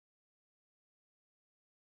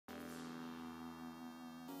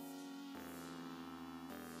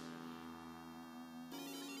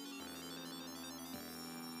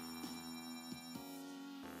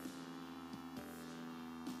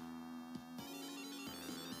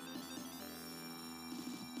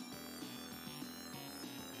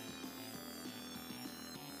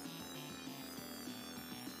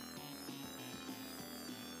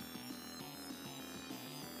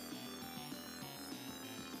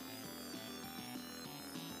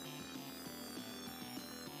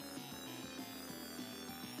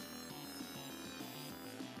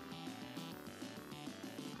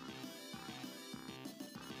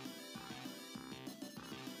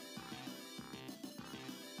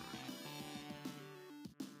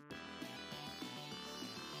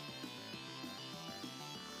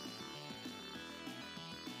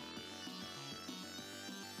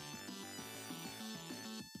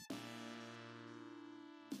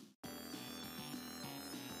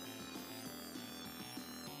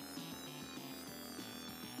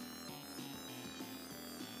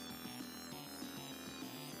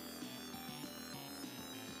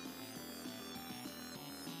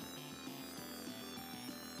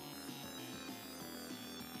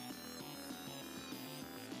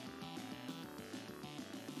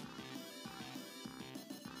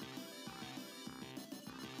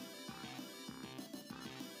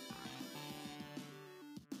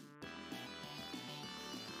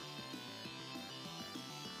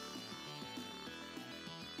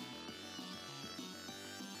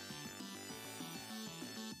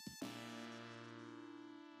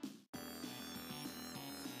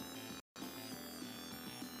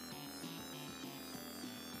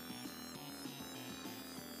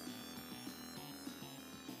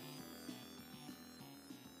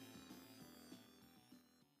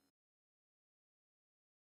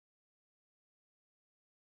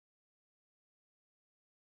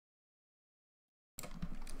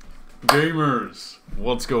Gamers,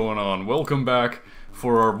 what's going on? Welcome back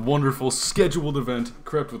for our wonderful scheduled event,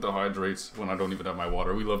 Crept with the Hydrates, when I don't even have my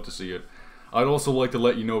water. We love to see it. I'd also like to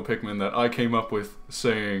let you know, Pikmin, that I came up with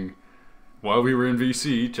saying, while we were in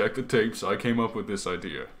VC, check the tapes, I came up with this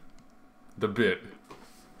idea. The bit.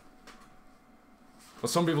 But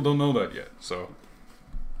some people don't know that yet, so...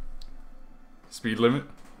 Speed limit?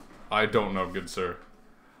 I don't know, good sir.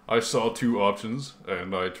 I saw two options,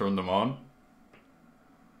 and I turned them on.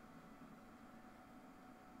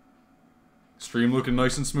 Stream looking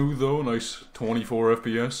nice and smooth though, nice 24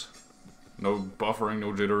 FPS. No buffering,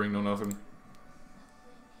 no jittering, no nothing.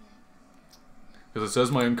 Because it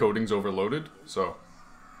says my encoding's overloaded, so...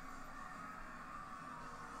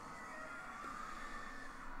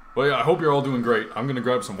 Well yeah, I hope you're all doing great. I'm gonna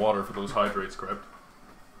grab some water for those hydrates, Crept.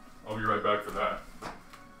 I'll be right back for that.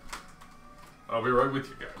 I'll be right with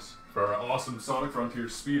you guys for our awesome Sonic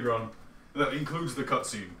Frontiers speedrun that includes the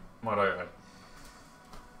cutscene, might I add.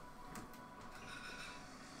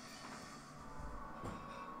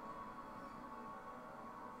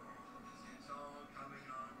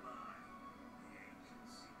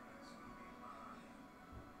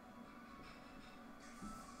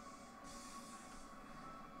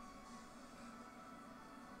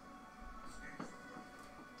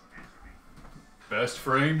 Best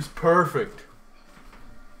frames, perfect.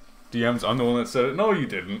 DMs, I'm the one that said it. No, you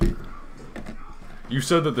didn't. You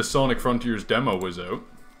said that the Sonic Frontiers demo was out.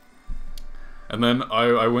 And then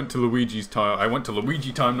I went to Luigi's time. I went to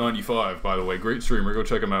Luigi Time 95, by the way. Great streamer, go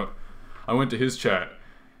check him out. I went to his chat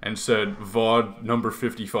and said VOD number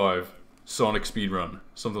 55, Sonic speedrun.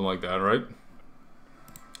 Something like that, right?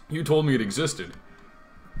 You told me it existed.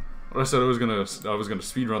 But I said I was gonna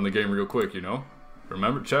speedrun the game real quick, you know?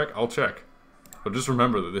 Remember? Check? I'll check. But just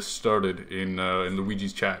remember that this started in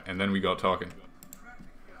Luigi's chat, and then we got talking.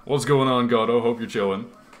 What's going on, Goddo? Hope you're chilling.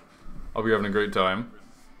 I'll be having a great time.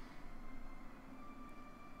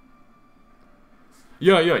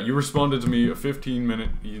 Yeah, you responded to me a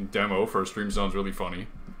 15-minute demo for a stream sounds really funny.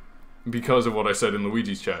 Because of what I said in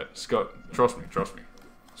Luigi's chat. Scott, trust me.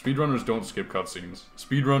 Speedrunners don't skip cutscenes.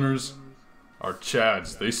 Speedrunners are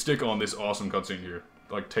chads. They stick on this awesome cutscene here.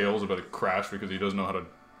 Like Tails about to crash because he doesn't know how to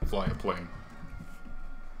fly a plane.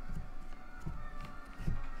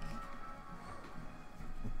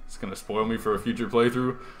 It's gonna spoil me for a future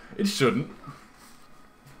playthrough. It shouldn't.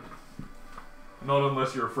 Not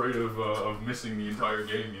unless you're afraid of missing the entire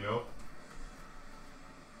game, you know?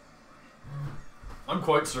 I'm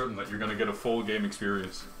quite certain that you're gonna get a full game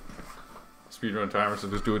experience. Speedrun timer, so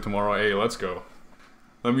just do it tomorrow. Hey, let's go.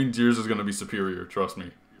 That means yours is gonna be superior, trust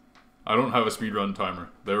me. I don't have a speedrun timer,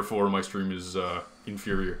 therefore my stream is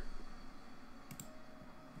inferior.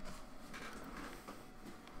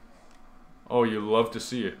 Oh, you love to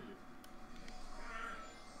see it.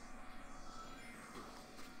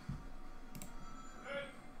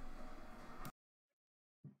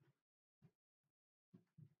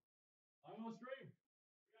 I'm on stream.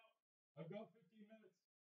 I've got 15 minutes.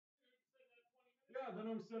 Yeah, then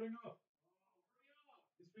I'm setting up.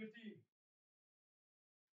 It's 15.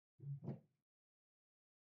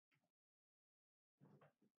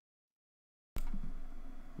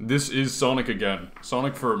 This is Sonic again.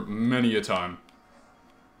 Sonic for many a time.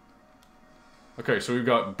 Okay, so we've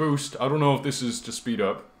got boost. I don't know if this is to speed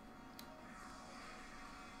up.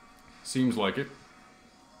 Seems like it.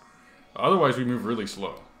 Otherwise we move really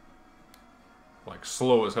slow. Like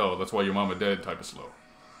slow as hell. That's why your mama dead type of slow.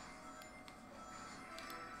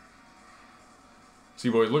 See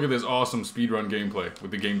boys, look at this awesome speedrun gameplay with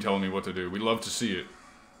the game telling me what to do. We love to see it.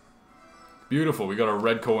 Beautiful, we got a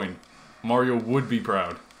red coin. Mario would be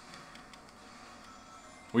proud.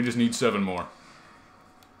 We just need 7 more.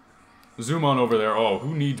 Zoom on over there. Oh,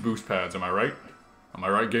 who needs boost pads? Am I right? Am I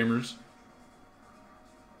right, gamers?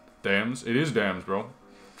 Dams? It is dams, bro.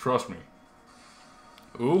 Trust me.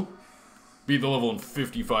 Ooh. Beat the level in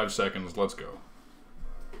 55 seconds. Let's go.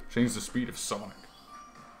 Change the speed of Sonic.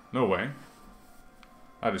 No way.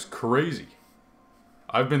 That is crazy.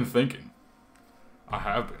 I've been thinking. I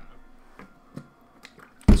have been.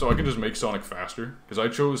 So I can just make Sonic faster? Because I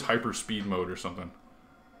chose hyper speed mode or something.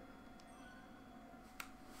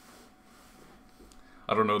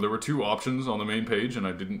 I don't know, there were 2 options on the main page and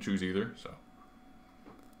I didn't choose either, so.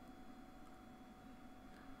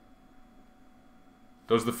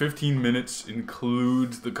 Does the 15 minutes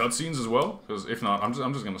include the cutscenes as well? Because if not, I'm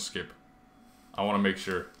just gonna skip. I want to make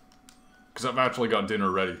sure. Because I've actually got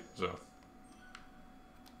dinner ready, so.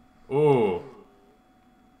 Oh.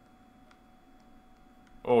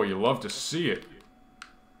 Oh, you love to see it.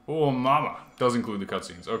 Oh, mama. Does include the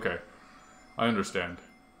cutscenes. Okay. I understand.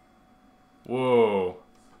 Whoa.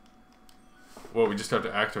 Whoa, we just have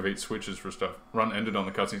to activate switches for stuff. Run ended on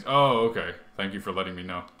the cutscenes. Oh, okay. Thank you for letting me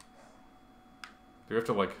know. Do we have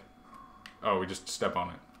to, like... Oh, we just step on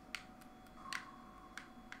it.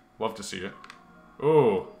 Love to see it.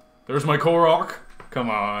 Oh, there's my Korok. Come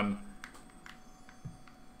on.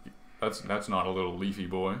 That's not a little leafy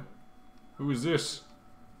boy. Who is this?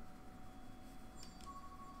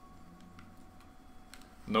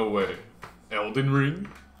 No way. Elden Ring?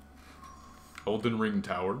 Elden Ring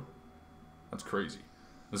Tower? That's crazy.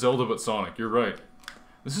 Zelda but Sonic, you're right.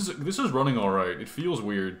 This is running alright. It feels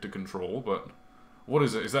weird to control, but... What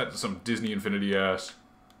is it? Is that some Disney Infinity ass?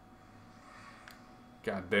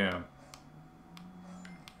 God damn.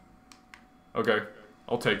 Okay,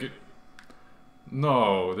 I'll take it.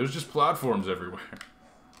 No, there's just platforms everywhere.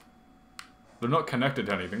 They're not connected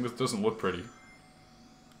to anything. This doesn't look pretty.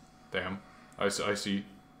 Damn. I see.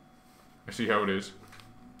 I see how it is.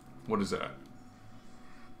 What is that?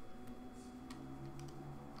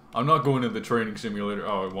 I'm not going to the training simulator.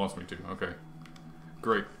 Oh, it wants me to. Okay.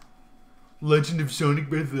 Great. Legend of Sonic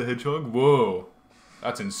Breath of the Hedgehog? Whoa.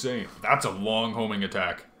 That's insane. That's a long homing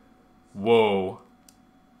attack. Whoa.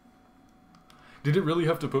 Did it really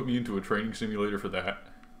have to put me into a training simulator for that?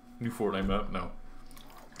 New Fortnite map? No.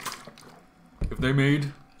 If they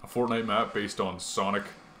made a Fortnite map based on Sonic,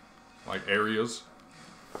 like, areas,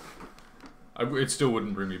 it still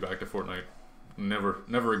wouldn't bring me back to Fortnite. Never.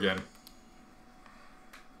 Never again.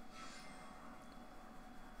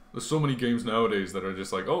 There's so many games nowadays that are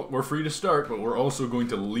just like, oh, we're free to start, but we're also going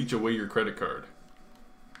to leech away your credit card.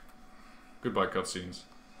 Goodbye, cutscenes.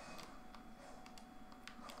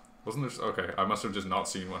 Wasn't there... Okay, I must have just not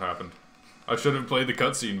seen what happened. I should have played the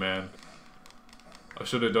cutscene, man. I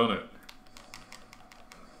should have done it.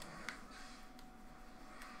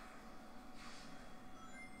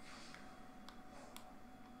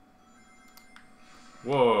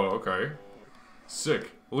 Whoa, okay.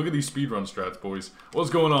 Sick. Look at these speedrun strats, boys. What's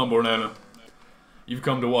going on, Bornana? You've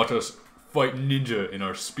come to watch us fight ninja in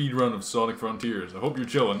our speedrun of Sonic Frontiers. I hope you're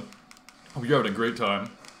chilling. Hope you're having a great time.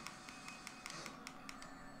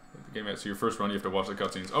 The game so your first run, you have to watch the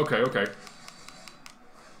cutscenes. Okay, okay.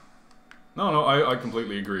 No, I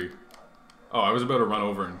completely agree. Oh, I was about to run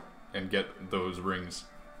over and get those rings.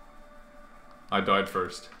 I died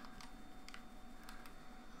first.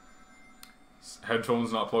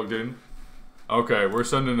 Headphones not plugged in. Okay, we're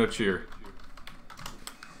sending a cheer.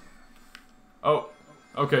 Oh,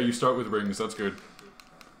 okay, you start with rings, that's good.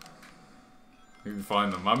 You can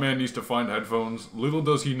find them. My man needs to find headphones. Little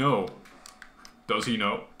does he know. Does he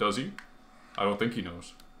know? Does he? I don't think he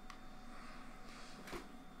knows.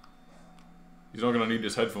 He's not gonna need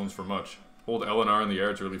his headphones for much. Hold L and R in the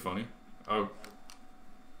air, it's really funny. Oh.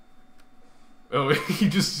 Oh, he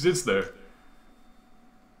just sits there.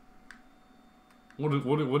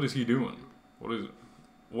 What is he doing?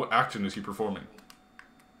 What action is he performing?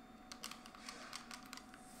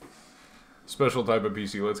 Special type of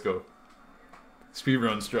PC, let's go.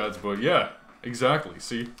 Speedrun strats, but yeah, exactly,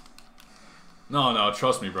 see? No,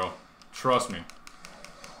 trust me, bro. Trust me.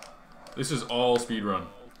 This is all speedrun.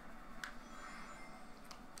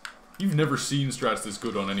 You've never seen strats this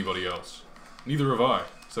good on anybody else. Neither have I,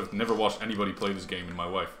 so I've never watched anybody play this game in my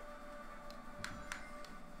life.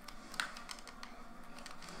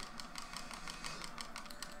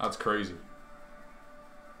 That's crazy.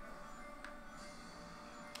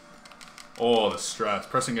 Oh, the strats.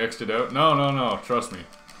 Pressing X it out. No. Trust me.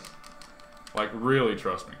 Like, really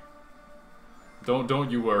trust me. Don't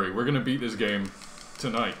you worry. We're gonna beat this game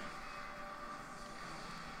tonight.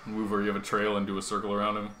 Move where you have a trail and do a circle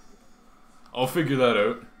around him. I'll figure that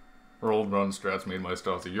out. World run strats made my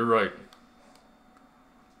stealthy. You're right.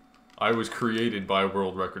 I was created by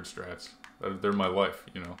world record strats. They're my life,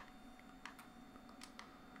 you know.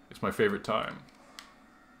 It's my favorite time.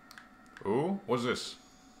 Ooh, what's this?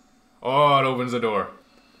 Oh, it opens the door.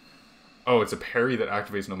 Oh, it's a parry that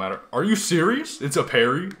activates no matter... Are you serious? It's a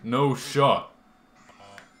parry? No shot.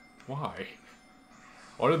 Why?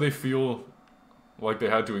 Why did they feel like they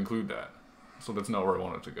had to include that? So that's not where I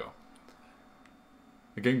wanted to go.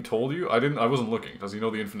 The game told you? I wasn't looking. Does he know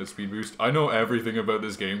the infinite speed boost? I know everything about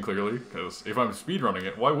this game, clearly. Because if I'm speedrunning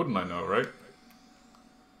it, why wouldn't I know, right?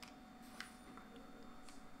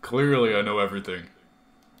 Clearly I know everything.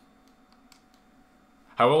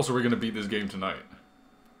 How else are we going to beat this game tonight?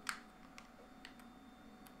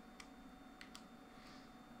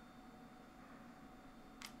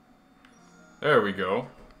 There we go.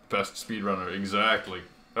 Best speedrunner, exactly.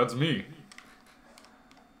 That's me.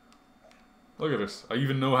 Look at this. I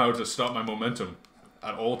even know how to stop my momentum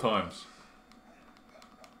at all times.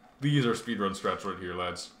 These are speedrun strats right here,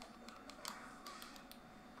 lads.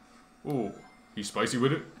 Ooh. He's spicy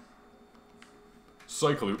with it.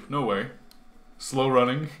 Cycloop, no way. Slow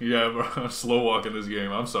running? Yeah, bro. Slow walking this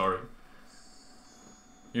game, I'm sorry.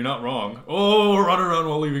 You're not wrong. Oh, run around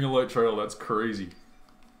while leaving a light trail, that's crazy.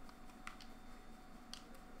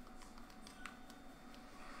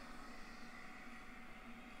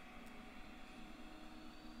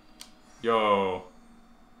 Yo.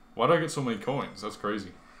 Why'd I get so many coins? That's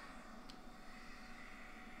crazy.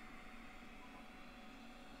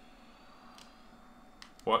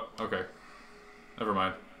 What? Okay. Never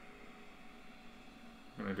mind.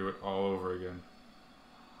 I'm gonna do it all over again.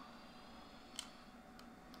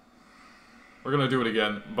 We're gonna do it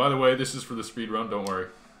again. By the way, this is for the speedrun, don't worry.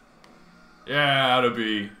 Yeah, that'd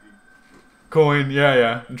be... Coin,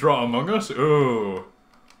 yeah. Draw Among Us? Ooh.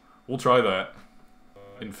 We'll try that.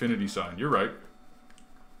 Infinity sign, you're right.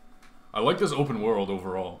 I like this open world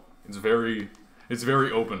overall. It's very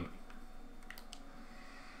open.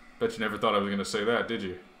 Bet you never thought I was gonna say that, did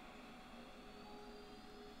you?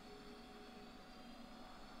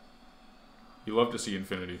 You love to see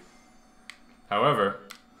infinity. However...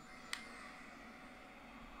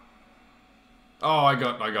 Oh, I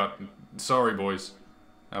got... Sorry, boys.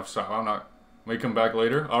 I'm not... May come back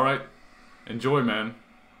later? Alright. Enjoy, man.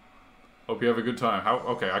 Hope you have a good time.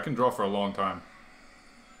 Okay, I can draw for a long time.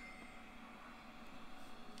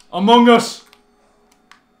 Among Us!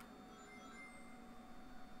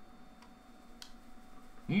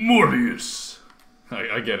 Morbius!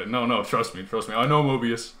 I get it. No, trust me. I know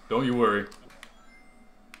Mobius. Don't you worry.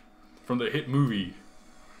 From the hit movie.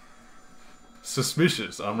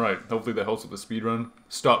 Suspicious. I'm right. Hopefully that helps with the speedrun.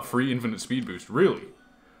 Stop free infinite speed boost. Really?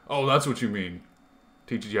 Oh, that's what you mean.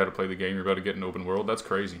 Teaches you how to play the game. You're about to get an open world. That's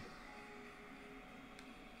crazy.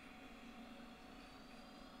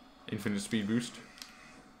 Infinite speed boost.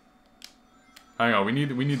 Hang on, we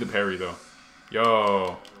need the parry though.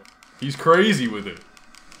 Yo, he's crazy with it.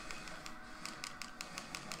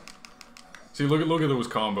 See, look at those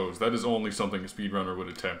combos. That is only something a speedrunner would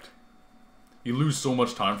attempt. You lose so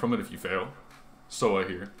much time from it if you fail. So I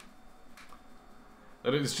hear.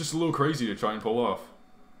 That it's just a little crazy to try and pull off.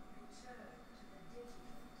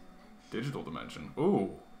 Digital dimension.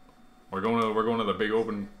 Ooh, we're going to the big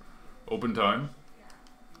open time.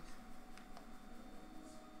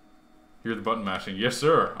 Hear the button mashing. Yes,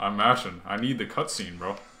 sir. I'm mashing. I need the cutscene,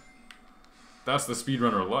 bro. That's the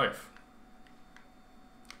speedrunner life.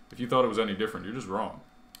 If you thought it was any different, you're just wrong.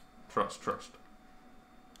 Trust.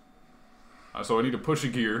 So I need to push a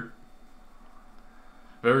gear.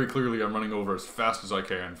 Very clearly, I'm running over as fast as I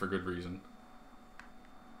can for good reason.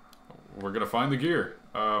 We're gonna find the gear.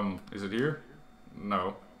 Is it here?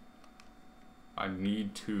 No. I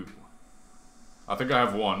need two. I think I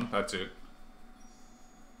have one. That's it.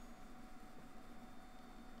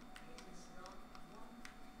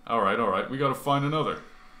 Alright, we gotta find another.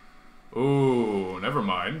 Ooh, never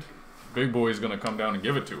mind. Big boy's gonna come down and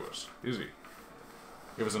give it to us, is he?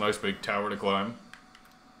 Give us a nice big tower to climb.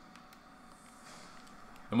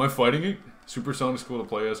 Am I fighting it? Supersonic's cool to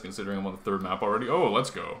play as, considering I'm on the third map already. Oh, let's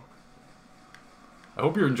go. I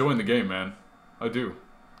hope you're enjoying the game, man. I do.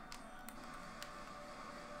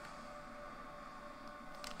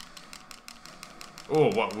 Oh,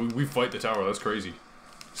 wow, we fight the tower, that's crazy.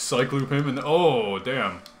 Cycloop him and... Oh,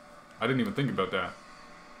 damn. I didn't even think about that.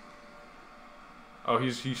 Oh,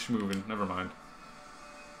 he's schmoovin'. Never mind.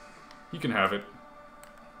 He can have it.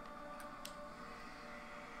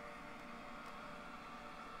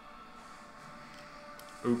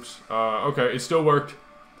 Oops. Okay, it still worked.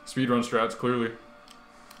 Speedrun strats, clearly.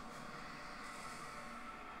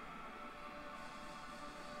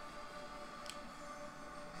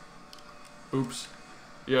 Oops.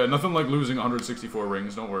 Yeah, nothing like losing 164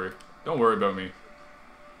 rings, don't worry. Don't worry about me.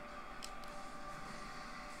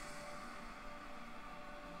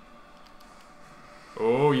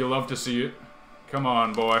 Oh, you love to see it. Come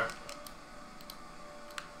on, boy.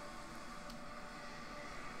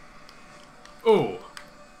 Oh!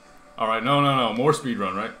 Alright, no. More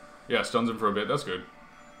speedrun, right? Yeah, stuns him for a bit. That's good.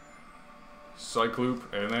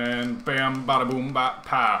 Cycloop, and then bam, bada boom, bop,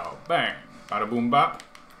 pow. Bang. Bada boom, bop.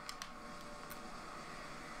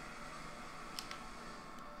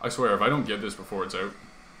 I swear, if I don't get this before it's out...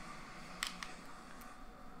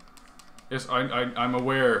 Yes, I'm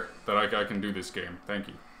aware that I can do this game. Thank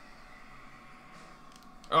you.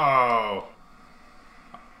 Oh!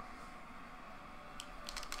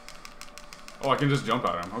 Oh, I can just jump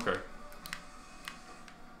at him. Okay.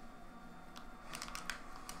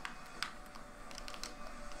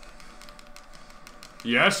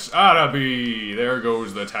 Yes, Arabi! There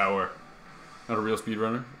goes the tower. Not a real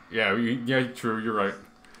speedrunner? Yeah, yeah, true, you're right.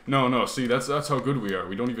 No, see, that's how good we are.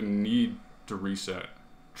 We don't even need to reset.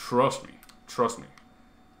 Trust me. Trust me.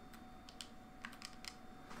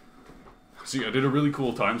 See, I did a really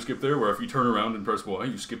cool time skip there, where if you turn around and press Y,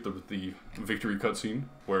 you skip the victory cutscene,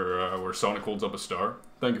 where Sonic holds up a star.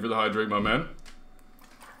 Thank you for the hydrate, my man.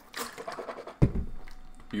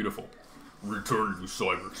 Beautiful. Return to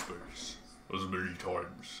cyberspace as many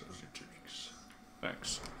times as it takes.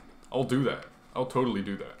 Thanks. I'll do that. I'll totally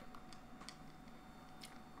do that.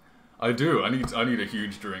 I do. I need a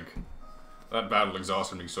huge drink. That battle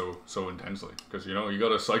exhausted me so intensely, because you know you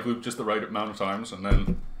gotta cycle loop just the right amount of times, and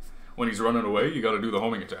then when he's running away, you gotta do the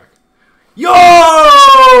homing attack.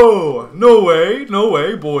 Yo! No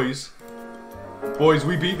way, boys. Boys,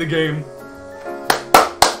 we beat the game.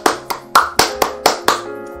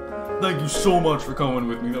 Thank you so much for coming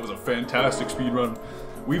with me. That was a fantastic speedrun.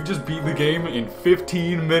 We've just beat the game in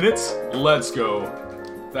 15 minutes. Let's go.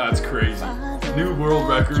 That's crazy. New world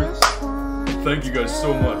record. Thank you guys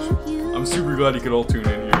so much. I'm super glad you could all tune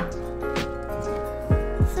in here.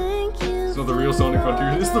 It's not the real Sonic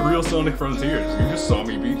Frontiers. It's the real Sonic Frontiers. You just saw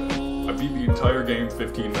me I beat the entire game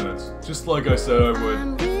 15 minutes. Just like I said I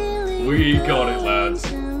would. We got it, lads.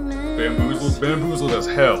 Bamboozled as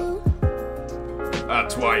hell.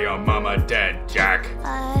 That's why your mama dead, Jack.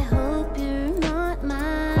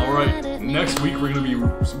 Alright, next week we're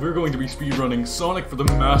going to be speedrunning Sonic for the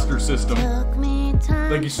Master System.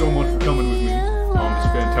 Thank you so much for coming with me on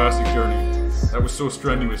this fantastic journey. That was so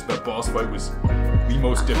strenuous. That boss fight was the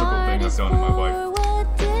most difficult thing I've done in my life.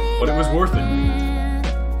 But it was worth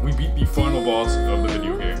it. We beat the final boss of the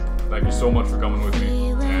video game. Thank you so much for coming with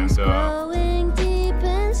me. And peace out.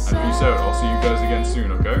 I'll see you guys again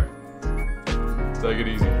soon, okay? Take it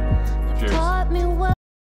easy. Cheers.